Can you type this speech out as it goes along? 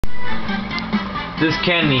This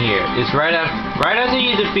candy here is right after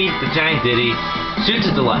you defeat the giant Diddy. Shoot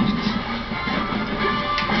to the left.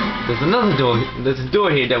 There's another door. There's a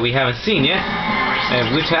door here that we haven't seen yet,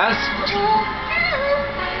 and which has.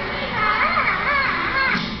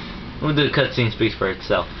 We'll do the cutscene speaks for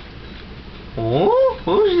itself. Oh,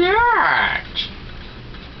 who's that?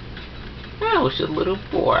 Oh, it's a little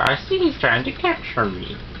boy. I see he's trying to capture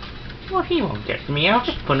me. Well, he won't get me. I'll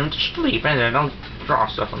just put him to sleep, and then I'll draw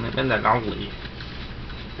stuff on him, and then I'll leave.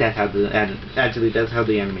 That's how the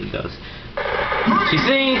anime goes. She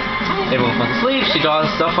sings, everyone falls asleep, she draws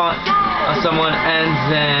stuff on someone,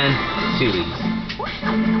 and then she leaves.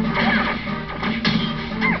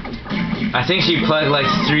 I think she played like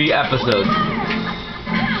 3 episodes.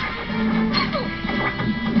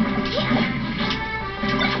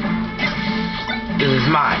 This is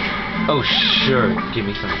mine. Oh sure, give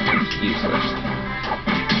me something useless.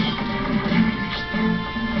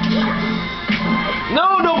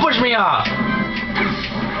 No, don't push me off!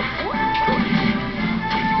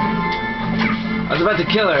 I was about to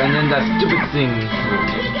kill her, and then that stupid thing.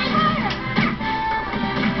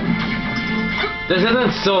 This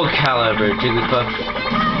isn't Soul Calibur, Jigglypuff.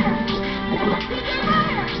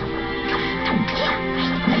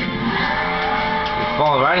 You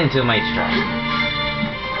fall right into my trap.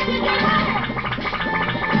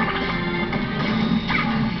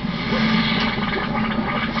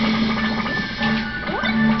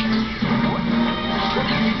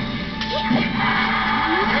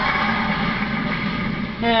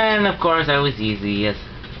 And of course I was easy, yes.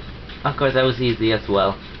 Of course I was easy as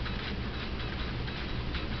well.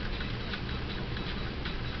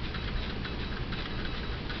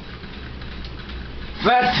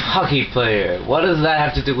 Fat hockey player. What does that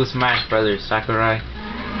have to do with Smash Brothers, Sakurai?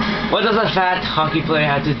 What does a fat hockey player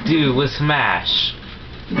have to do with Smash?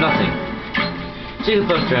 Nothing.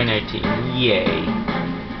 Jigglypuff joined our team. Yay.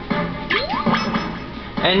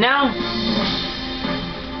 And now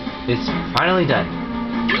it's finally done.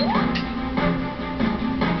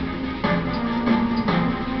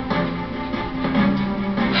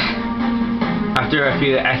 After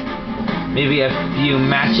maybe a few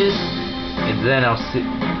matches, and then I'll see.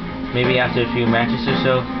 Maybe after a few matches or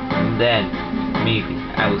so, and then maybe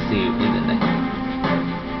I will see you in the next.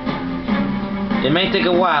 It may take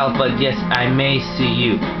a while, but yes, I may see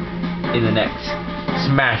you in the next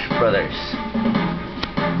Smash Brothers.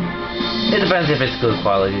 It depends if it's good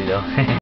quality though.